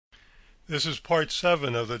This is part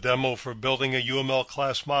 7 of the demo for building a UML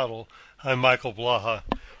class model. I'm Michael Blaha.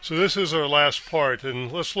 So this is our last part,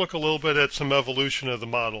 and let's look a little bit at some evolution of the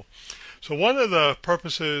model. So one of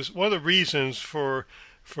the reasons for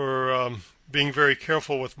being very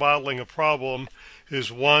careful with modeling a problem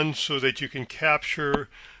is one, so that you can capture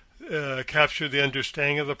the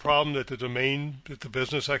understanding of the problem that the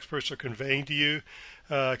business experts are conveying to you.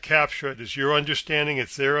 Capture it. It's your understanding,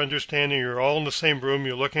 it's their understanding. You're all in the same room,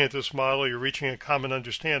 you're looking at this model, you're reaching a common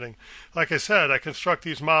understanding. Like I said, I construct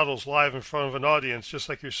these models live in front of an audience, just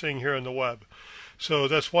like you're seeing here on the web. So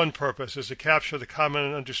that's one purpose, is to capture the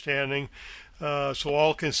common understanding, so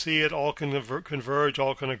all can see it, all can converge,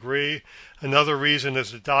 all can agree. Another reason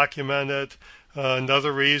is to document it.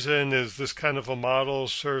 Another reason is this kind of a model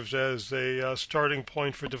serves as a starting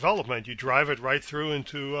point for development. You drive it right through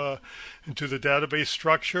into the database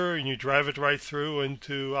structure, and you drive it right through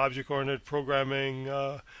into object-oriented programming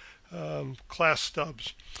class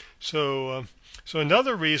stubs. So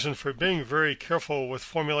another reason for being very careful with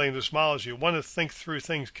formulating this model is you want to think through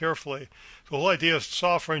things carefully. The whole idea of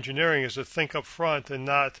software engineering is to think up front and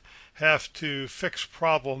not have to fix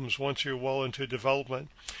problems once you're well into development.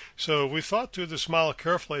 So we thought through this model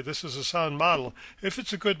carefully. This is a sound model. If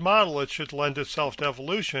it's a good model, it should lend itself to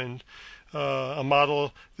evolution.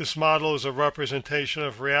 This model is a representation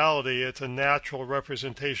of reality. It's a natural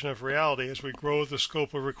representation of reality. As we grow the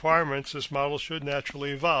scope of requirements, this model should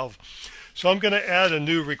naturally evolve. So I'm going to add a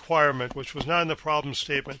new requirement, which was not in the problem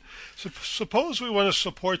statement. So suppose we want to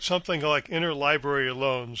support something like interlibrary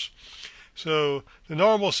loans. So the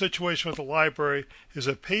normal situation with the library is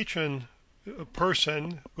a person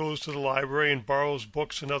goes to the library and borrows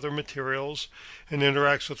books and other materials and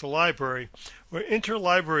interacts with the library. Where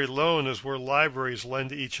interlibrary loan is where libraries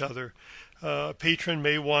lend to each other. A patron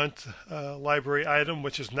may want a library item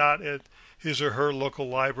which is not at his or her local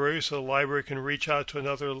library, so the library can reach out to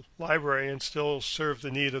another library and still serve the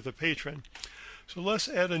need of the patron. So let's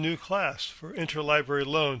add a new class for interlibrary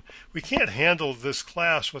loan. We can't handle this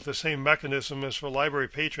class with the same mechanism as for library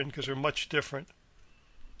patron because they're much different.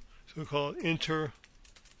 So we call it inter.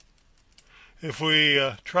 If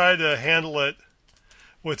we try to handle it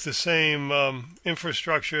with the same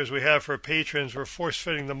infrastructure as we have for patrons, we're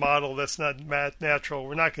force-fitting the model. That's not natural.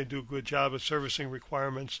 We're not going to do a good job of servicing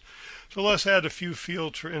requirements. So let's add a few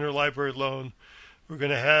fields for interlibrary loan. We're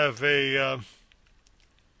going to have a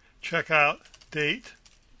checkout date.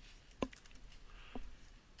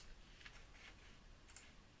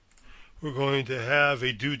 We're going to have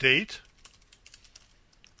a due date.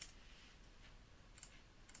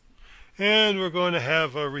 And we're going to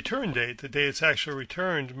have a return date. The day it's actually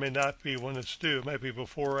returned may not be when it's due. It might be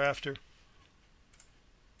before or after.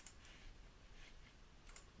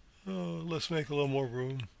 Let's make a little more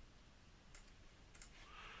room.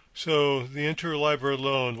 So the interlibrary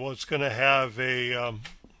loan, well, it's going to have a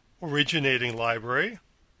originating library.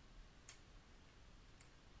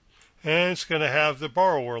 And it's going to have the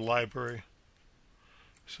borrower library.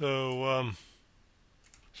 So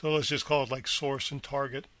let's just call it like source and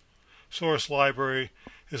target. Source library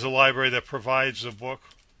is a library that provides the book,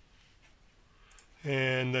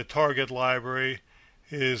 and the target library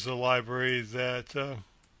is the library that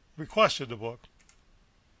requested the book.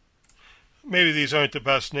 Maybe these aren't the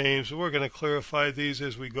best names, but we're going to clarify these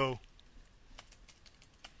as we go.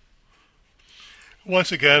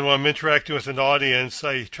 Once again, when I'm interacting with an audience,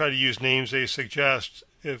 I try to use names they suggest.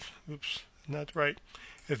 If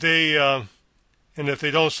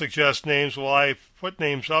they don't suggest names, well, I put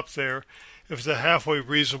names up there. If it's a halfway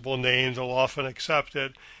reasonable name, they'll often accept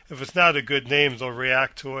it. If it's not a good name, they'll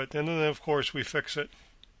react to it. And then, of course, we fix it.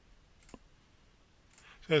 So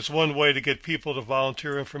that's one way to get people to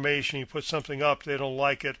volunteer information. You put something up, they don't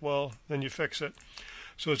like it, well, then you fix it.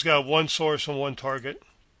 So it's got one source and one target.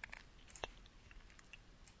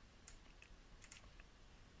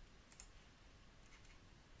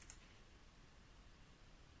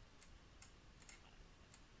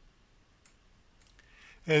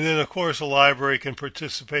 And then, of course, a library can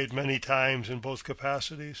participate many times in both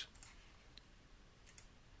capacities.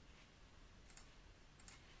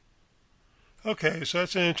 Okay, so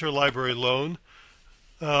that's an interlibrary loan.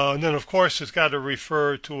 And then, of course, it's got to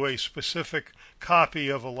refer to a specific copy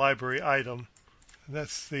of a library item.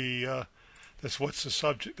 That's the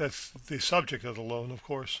subject. That's the subject of the loan, of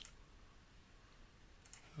course.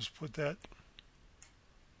 Let's put that.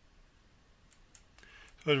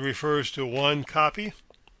 So it refers to one copy.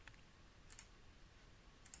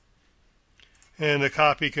 And the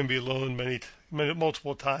copy can be loaned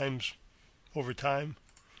multiple times over time.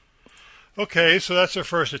 Okay, so that's our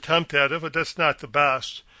first attempt at it, but that's not the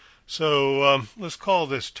best. So let's call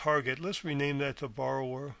this target. Let's rename that to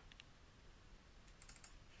borrower.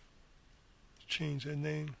 Change that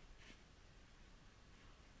name.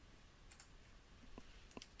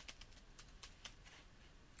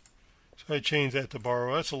 So I changed that to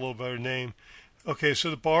borrower. That's a little better name. Okay, so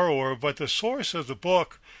the borrower, but the source of the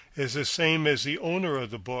book is the same as the owner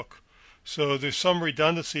of the book. So there's some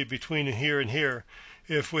redundancy between here and here.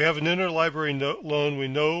 If we have an interlibrary loan, we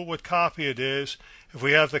know what copy it is. If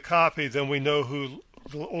we have the copy, then we know who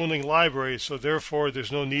the owning library is. So therefore,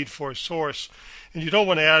 there's no need for a source. And you don't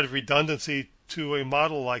want to add redundancy to a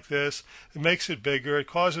model like this. It makes it bigger. It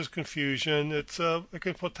causes confusion. It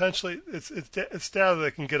can potentially it's data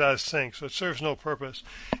that can get out of sync, so it serves no purpose.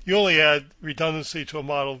 You only add redundancy to a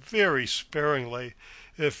model very sparingly.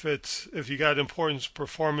 If you got important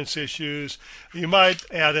performance issues, you might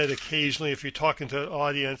add it occasionally if you're talking to an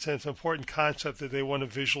audience and it's an important concept that they want to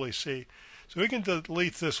visually see. So we can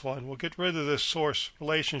delete this one. We'll get rid of this source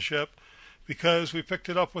relationship because we picked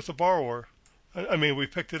it up with the borrower. I mean, we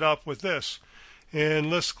picked it up with this.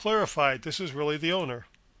 And let's clarify, this is really the owner.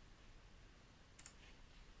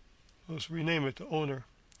 Let's rename it to owner.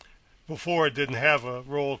 Before it didn't have a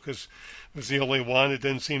role because it was the only one. It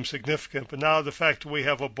didn't seem significant. But now the fact that we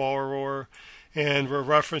have a borrower and we're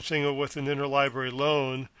referencing it with an interlibrary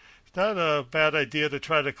loan, it's not a bad idea to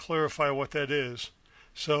try to clarify what that is.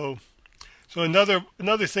 So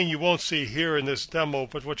another thing you won't see here in this demo,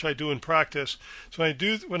 but which I do in practice. So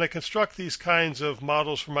when I construct these kinds of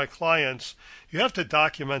models for my clients, you have to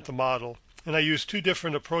document the model. And I use two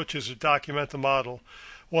different approaches to document the model.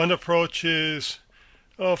 One approach is,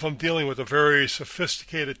 if I'm dealing with a very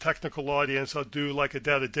sophisticated technical audience, I'll do like a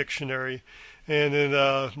data dictionary. And in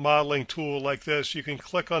a modeling tool like this, you can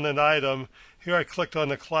click on an item. Here I clicked on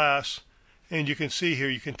the class, and you can see here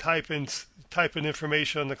you can type in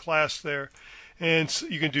information on the class there. And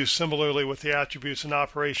you can do similarly with the attributes and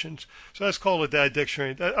operations. So that's called a data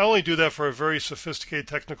dictionary. I only do that for a very sophisticated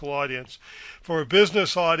technical audience. For a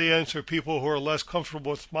business audience or people who are less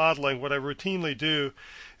comfortable with modeling, what I routinely do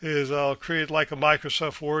is I'll create like a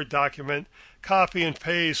Microsoft Word document, copy and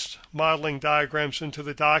paste modeling diagrams into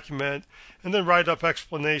the document, and then write up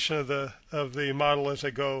explanation of the model as I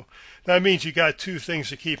go. That means you got two things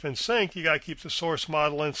to keep in sync. You got to keep the source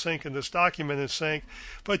model in sync and this document in sync.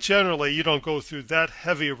 But generally, you don't go through that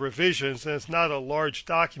heavy of revisions, and it's not a large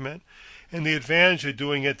document. And the advantage of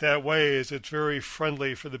doing it that way is it's very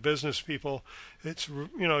friendly for the business people. It's,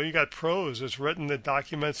 you got pros. It's written that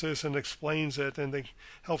documents this and explains it, and it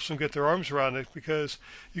helps them get their arms around it, because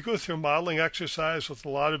you go through a modeling exercise with a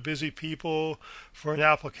lot of busy people for an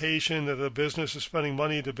application that the business is spending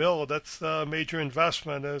money to build. That's a major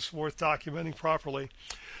investment, and it's worth documenting properly.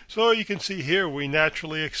 So you can see here we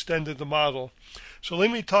naturally extended the model. So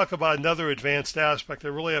let me talk about another advanced aspect I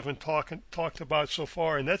really haven't talked about so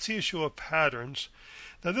far, and that's the issue of patterns.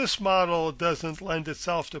 Now this model doesn't lend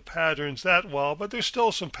itself to patterns that well, but there's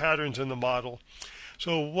still some patterns in the model.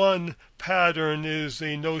 So one pattern is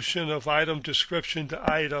the notion of item description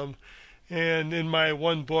to item. And in my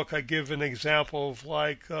one book, I give an example of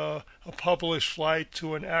like a published flight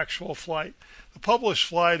to an actual flight. The published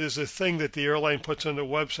flight is a thing that the airline puts on their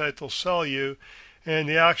website they'll sell you, and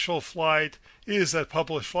the actual flight is that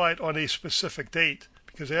published flight on a specific date,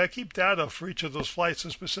 because they keep data for each of those flights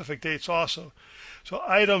and specific dates also. So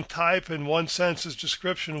item type in one sense is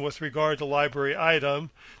description with regard to library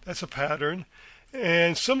item. That's a pattern.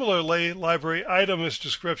 And similarly, library item is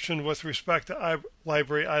description with respect to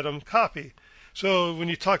library item copy. So when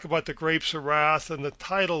you talk about the grapes of wrath and the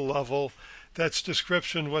title level, that's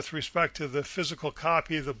description with respect to the physical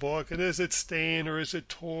copy of the book. And is it stained or is it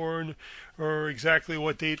torn, or exactly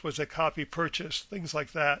what date was the copy purchased, things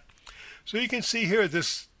like that. So you can see here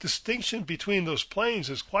this distinction between those planes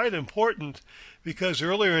is quite important, because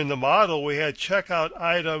earlier in the model we had checkout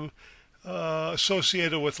item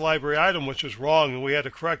associated with library item, which was wrong, and we had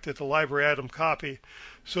to correct it to library item copy.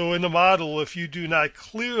 So in the model, if you do not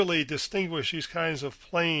clearly distinguish these kinds of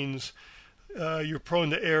planes, you're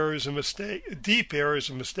prone to errors and deep errors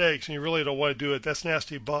and mistakes, and you really don't want to do it. That's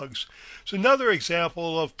nasty bugs. So another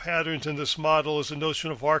example of patterns in this model is the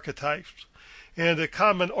notion of archetypes. And a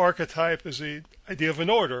common archetype is the idea of an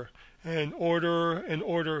order. An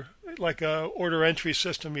order, like a order entry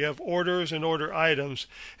system. You have orders and order items.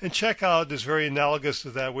 And checkout is very analogous to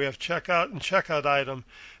that. We have checkout and checkout item.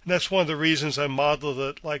 And that's one of the reasons I modeled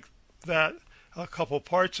it like that a couple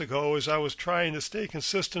parts ago is I was trying to stay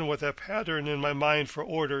consistent with that pattern in my mind for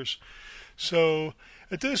orders. So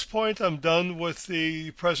at this point, I'm done with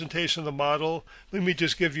the presentation of the model. Let me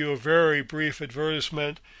just give you a very brief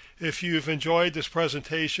advertisement. If you've enjoyed this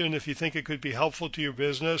presentation, if you think it could be helpful to your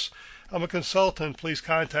business, I'm a consultant. Please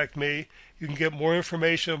contact me. You can get more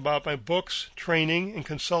information about my books, training, and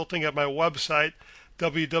consulting at my website,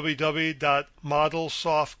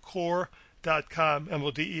 www.modelsoftcore.com,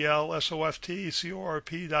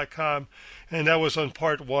 MODELSOFTCORP.com. And that was on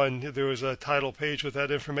part 1. There was a title page with that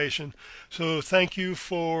information. So thank you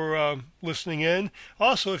for listening in.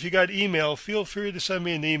 Also, if you got email, feel free to send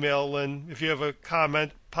me an email. And if you have a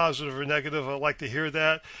comment, positive or negative, I'd like to hear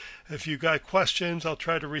that. If you got questions, I'll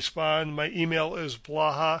try to respond. My email is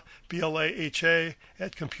Blaha, BLAHA,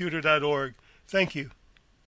 @computer.org. Thank you.